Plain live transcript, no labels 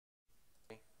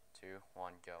2,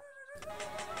 1, go.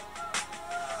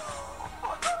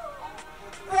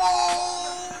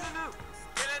 Whoa!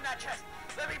 Get in that chest.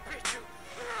 Let me beat you.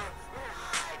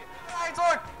 9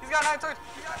 sword. He's got 9 swords.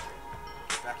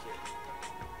 Get back here.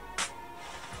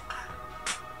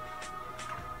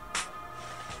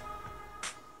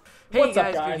 Hey What's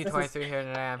guys, up, guys? Goofy23 here, and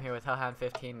today I'm here with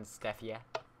Hellhound15 and Steffi.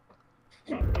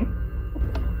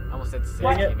 Almost said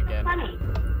 16 again.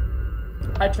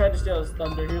 I tried to steal his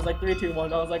thunder. He was like 3, 2,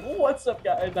 1. I was like, what's up,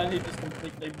 guys? And then he just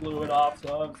completely blew it off.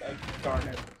 So I was like, darn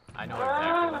it. I know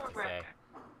exactly what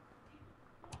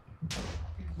to say.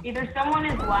 Either someone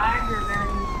is lagged or they're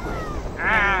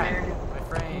in My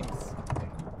frames.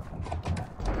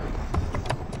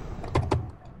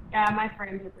 Yeah, my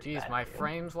frames are pretty Jeez, bad my too.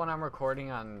 frames when I'm recording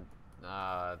on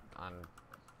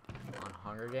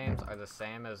Hunger Games are the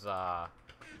same as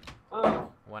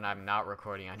when I'm not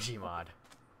recording on Gmod.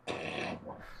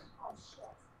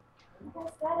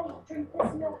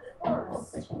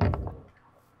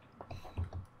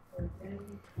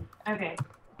 Okay,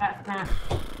 that's not.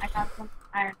 I got some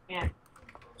Iron Man.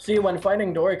 See, when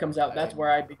Fighting Dory comes out, that's where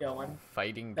I'd be going.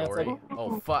 Fighting That's Dory? like-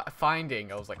 Oh,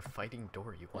 finding. I was like, Fighting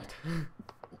Dory, what?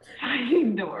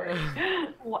 Fighting Dory.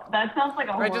 What? That sounds like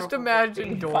a I just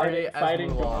imagine Dory as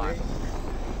Fighting Mulan.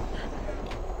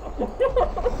 Dory.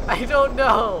 I don't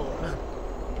know.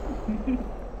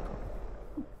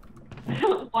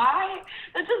 Why?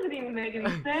 That doesn't even make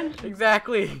any sense.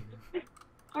 Exactly.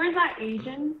 Dory's not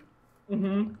Asian.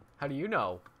 Mm-hmm. How do you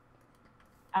know?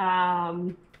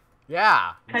 'Cause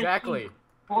Yeah, exactly.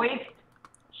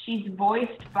 She's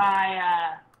voiced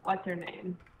by, what's her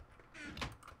name?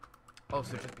 Oh,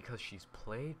 so just because she's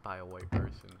played by a white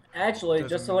person. Actually,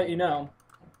 just to let you know,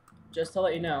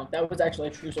 that was actually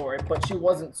a true story. But she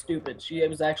wasn't stupid. She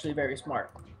was actually very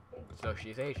smart. So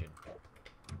she's Asian.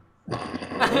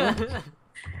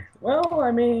 Well,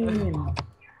 I mean,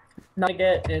 not to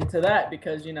get into that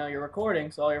because, you know, you're recording,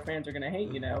 so all your fans are going to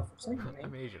hate you now for saying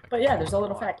I'm me. Asian. But yeah, there's a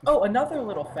little fact. Oh, another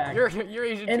little fact. You're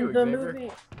Asian In too, the Xavier.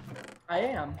 movie, I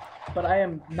am, but I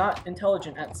am not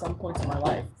intelligent at some points in my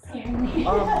life.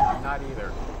 Not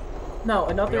either. No,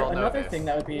 We all know another this. thing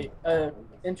that would be an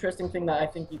interesting thing that I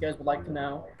think you guys would like to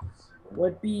know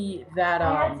would be that,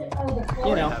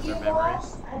 you know. Has her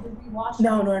memories.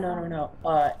 No.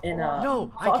 In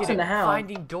No, I Fox get and the it. Hound.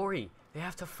 Finding Dory. They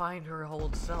have to find her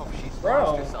old self. She's Bro.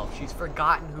 lost herself. She's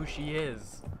forgotten who she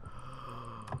is.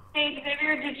 Hey,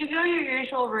 Xavier, did you go your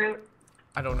usual route?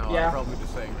 I don't know. Yeah. I'm probably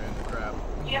just saying random crap.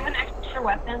 Do you have an extra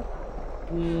weapon?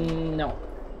 No.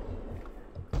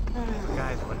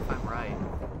 Guys, what if I'm right?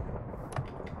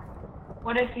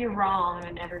 What if you're wrong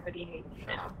and everybody hates you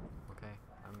Shut now? up. Okay,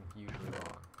 I'm usually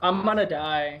wrong. I'm gonna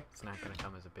die. It's not gonna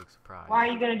come as a big surprise. Why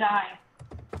are you gonna die?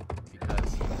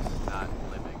 Because he's not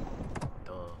living.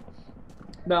 Duh.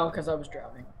 No, because I was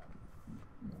drowning.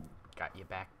 Got you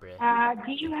back, Brit.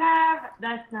 Do you have...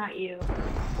 That's not you.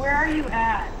 Where are you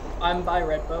at? I'm by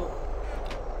Red Boat,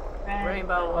 Red?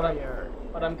 Rainbow But Warrior.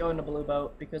 but I'm going to Blue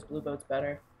Boat because Blue Boat's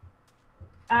better.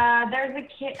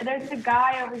 There's a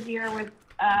guy over here with,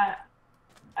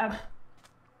 a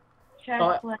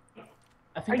chest plate.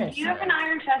 I think Do you have an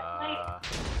iron chest plate?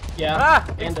 yeah. Ah!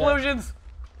 and a Explosions!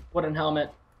 wooden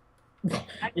helmet. I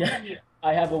Yeah, can you.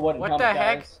 I have a wooden What helmet, the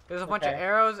heck? guys. There's a bunch of Okay.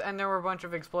 arrows and there were a bunch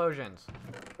of explosions.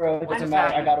 Bro, it What doesn't just matter. I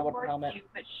happened? got a wooden Towards helmet. you,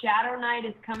 but Shadow Knight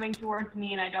is coming towards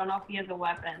me, and I don't know if he has a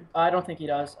weapon. I don't think he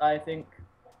does. I think.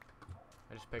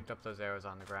 I just picked up those arrows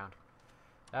on the ground.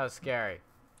 That was scary.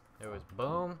 There was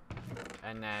boom,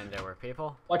 and then there were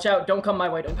people. Watch out! Don't come my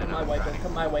way! Don't And come then my I'm way! Don't running.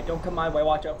 come my way! Don't come my way!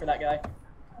 Watch out for that guy.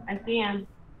 I see him.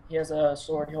 He has a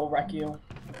sword. He'll wreck you.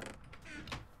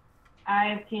 I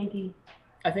have TNT.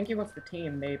 I think he wants the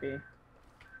team, maybe.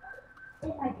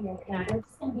 It might be okay, but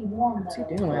it's gonna be warm What's though.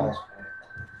 he doing?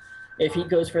 If he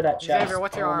goes for that chest. Xavier,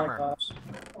 what's your oh armor? My gosh.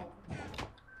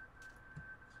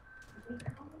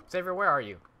 Xavier, where are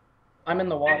you? I'm in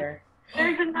the water.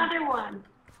 There's another one.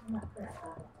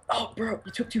 Oh, bro,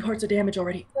 you took 2 hearts of damage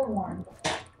already. Still warm.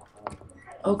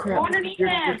 Oh Go crap! underneath You're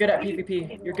him. good at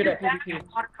PvP. You're good at back PvP.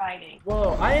 Water fighting.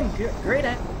 Whoa, I am great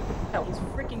at. He's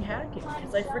freaking hacking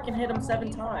because I freaking hit him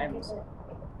 7 times.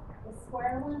 The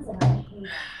square ones and I hate.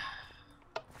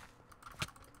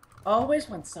 Always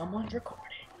when someone's recording.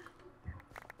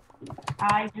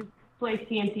 I just placed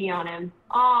TNT on him.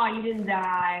 Aw, you didn't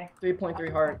die.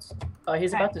 3.3 hearts.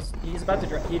 He's about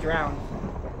to he drowned.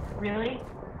 Really?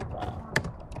 Wow.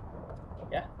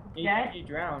 Yeah. Dead? He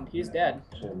drowned. He's dead.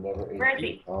 Where is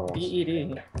he?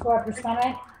 BED. Go up your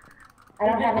stomach. I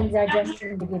don't have any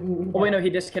digestion to give you. Oh wait, no, he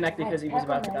disconnected because he was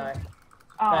about to die.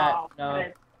 Oh, no.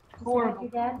 good. Horrible. You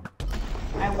dead?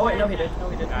 I Oh wait, no, wanted he did. No,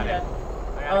 he didn't. Got He it.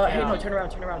 did. I got Hey, no, killed. turn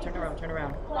around.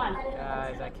 Come on.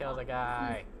 Guys, I killed a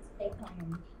guy.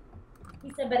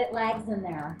 He said, but it lags in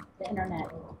there, the internet.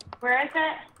 Where is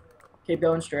it? Keep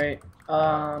going straight.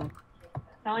 Tell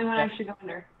me when I should go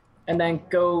under. And then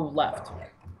go left.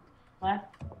 Left?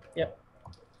 Yep.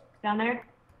 Down there?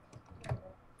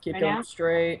 Keep Right going now?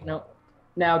 straight. No.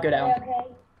 Now go down. Okay.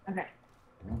 Okay.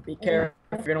 Be careful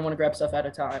if you're gonna want to grab stuff at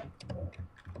a time.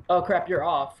 Oh crap, you're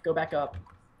off. Go back up.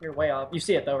 You're way off. You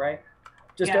see it though, right?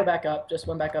 Just Yeah. go back up. Just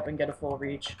swim back up and get a full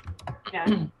reach. Yeah.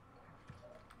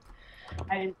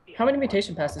 I didn't see it. How many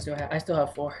mutation passes do I have? I still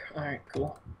have 4. Alright,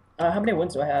 cool. How many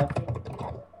wins do I have?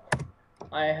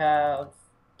 I have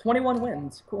 21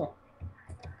 wins. Cool.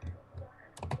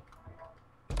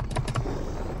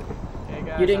 Okay,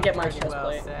 guys, You didn't I'm get my pretty chest well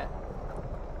plate. set.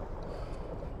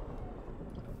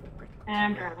 And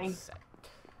I'm drowning. Set.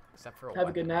 Except for a Have a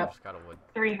weapon. good I nap. just got a wood.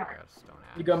 3 I hearts. got a stone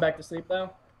axe. You going back to sleep though?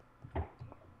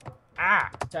 Ah!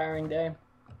 Tiring day.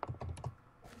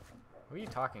 Who are you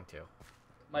talking to?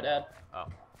 My dad. Oh.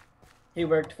 He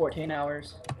worked 14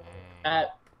 hours. Dang.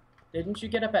 Didn't you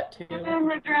get up at 2? I'm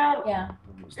gonna drown. Yeah.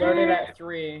 Started at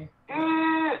 3.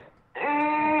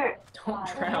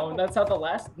 Don't drown. That's how the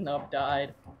last nub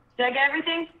died. Did I get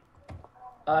everything?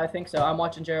 I think so. I'm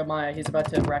watching Jeremiah. He's about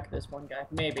to wreck this one guy.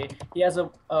 Maybe. He has a...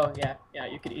 Oh, yeah. Yeah,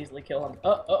 you could easily kill him.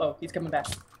 Uh-oh. He's coming back.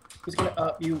 Who's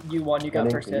gonna... you won. You got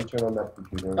first hit. Turn on that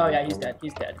computer. Oh, yeah, he's dead.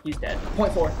 He's dead.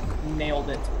 0.4. Nailed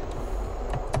it.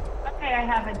 Okay, I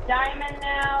have a diamond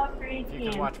now, 3 If you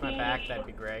could TNT. watch my back, that'd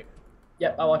be great.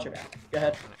 Yep, I'll watch your back. Go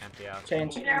ahead. I'm gonna empty out.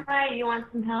 Change. Jeremiah, you want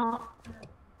some help?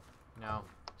 No,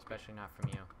 especially not from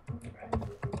you.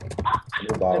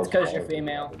 It's because you're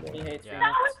female. He hates Yeah.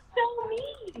 That females. was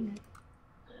so mean.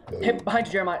 Hey, behind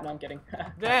you, Jeremiah. No, I'm kidding.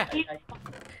 Yeah.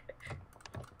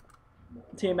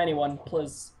 Team anyone,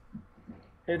 please.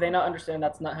 Do they not understand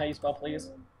that's not how you spell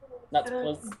please? That's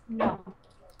please. No.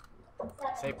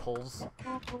 Say pulls.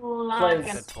 Please.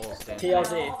 Said pulls, didn't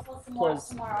TLZ. Please.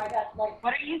 Tomorrow I got like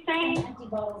What are you saying? empty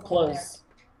bottles. Please.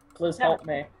 Please help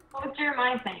me. What was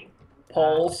Jeremiah saying?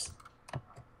 Polls.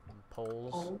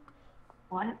 Polls.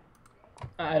 What?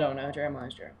 I don't know.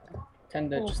 Jeremiah's Jeremiah.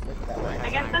 Tend to just look that way. I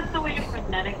guess that's the way to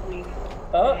phonetically.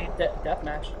 Oh, say.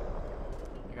 deathmatch.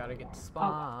 You gotta get to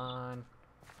spawn.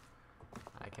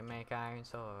 I can make iron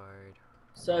sword.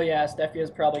 So yeah, Steffi is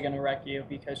probably gonna wreck you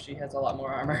because she has a lot more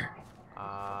armor.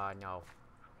 No.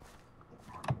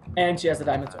 And she has a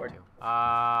diamond Not sword. to.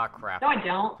 Ah, crap. No, I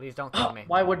don't. Please don't kill me.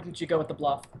 Why wouldn't you go with the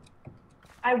bluff?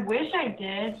 I wish I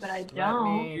did, but I Let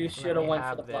don't. me- You let shoulda me went for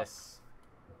have the bluff. this.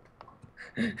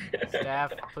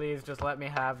 Staff, please just let me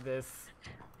have this.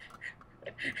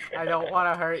 I don't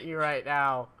want to hurt you right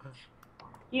now.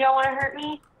 You don't want to hurt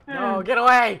me? No, get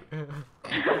away!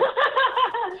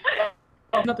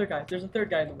 Oh, another guy. There's a third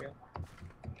guy in the wheel.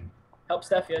 Help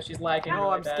Steffi, she's lagging No,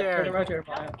 really I'm bad. scared. Turn around,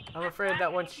 Jeremiah. I'm afraid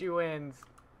that once she wins,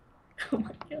 Oh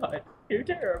my god. You're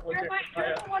terrible, You're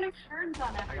Jeremiah. the one who turns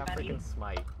on I got everybody. freaking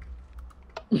smite.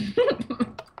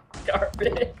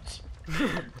 Garbage.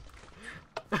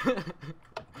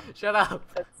 Shut up!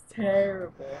 That's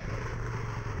terrible.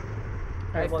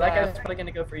 Alright, well that guy's probably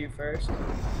gonna go for you first.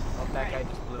 Oh, that guy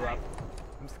just blew up.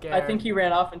 I'm scared. I think he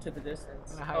ran off into the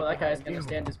distance. I'm gonna hide Oh, that guy's behind gonna you.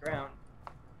 stand his ground.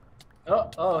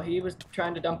 Oh, he was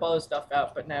trying to dump all his stuff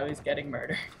out, but now he's getting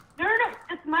murdered. No,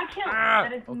 it's my kill. Ah,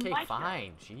 That is okay, my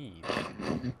fine.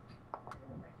 Jeez.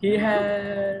 He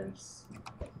has...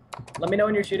 Let me know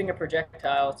when you're shooting a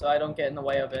projectile so I don't get in the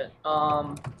way of it.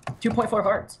 2.4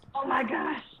 hearts. Kill. Oh my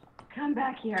gosh. Come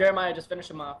back here. Jeremiah, just finish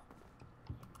him off.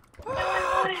 No,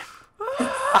 I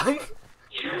want it.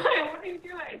 What are you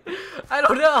doing? I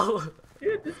don't know.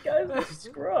 Dude, this guy's a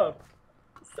scrub.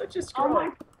 He's such a Oh scrub.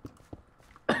 my.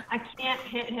 I can't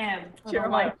hit him. for the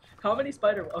Jeremiah, life. how many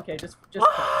spider... Okay, just...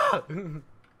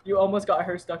 You almost got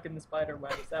her stuck in the spider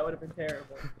webs. That would have been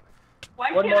terrible.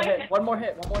 Why One can't more I hit. One more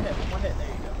hit. There you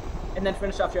go. And then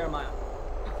finish off Jeremiah.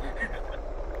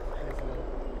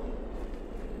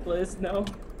 Please, no.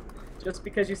 Just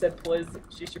because you said please,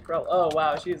 she should probably... Oh,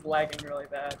 wow, she's lagging really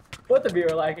bad. Both of you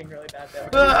are lagging really bad there.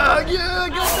 Yeah,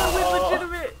 go with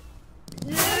legitimate.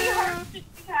 Yeah.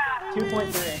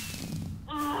 2.3.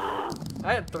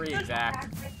 I had 3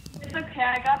 exact. It's okay,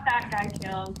 I got that guy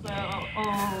killed, so...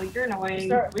 Oh, you're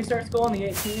annoying. We start school on the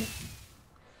 18th.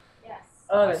 Yes.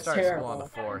 Oh, I that's start school on terrible.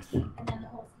 the 4th. And then the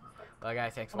whole Well,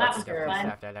 guys, thanks for Well, that watching. was Don't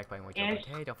forget fun. to like, button, which Ish.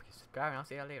 hey, don't forget to subscribe, and I'll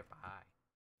see you later. Bye.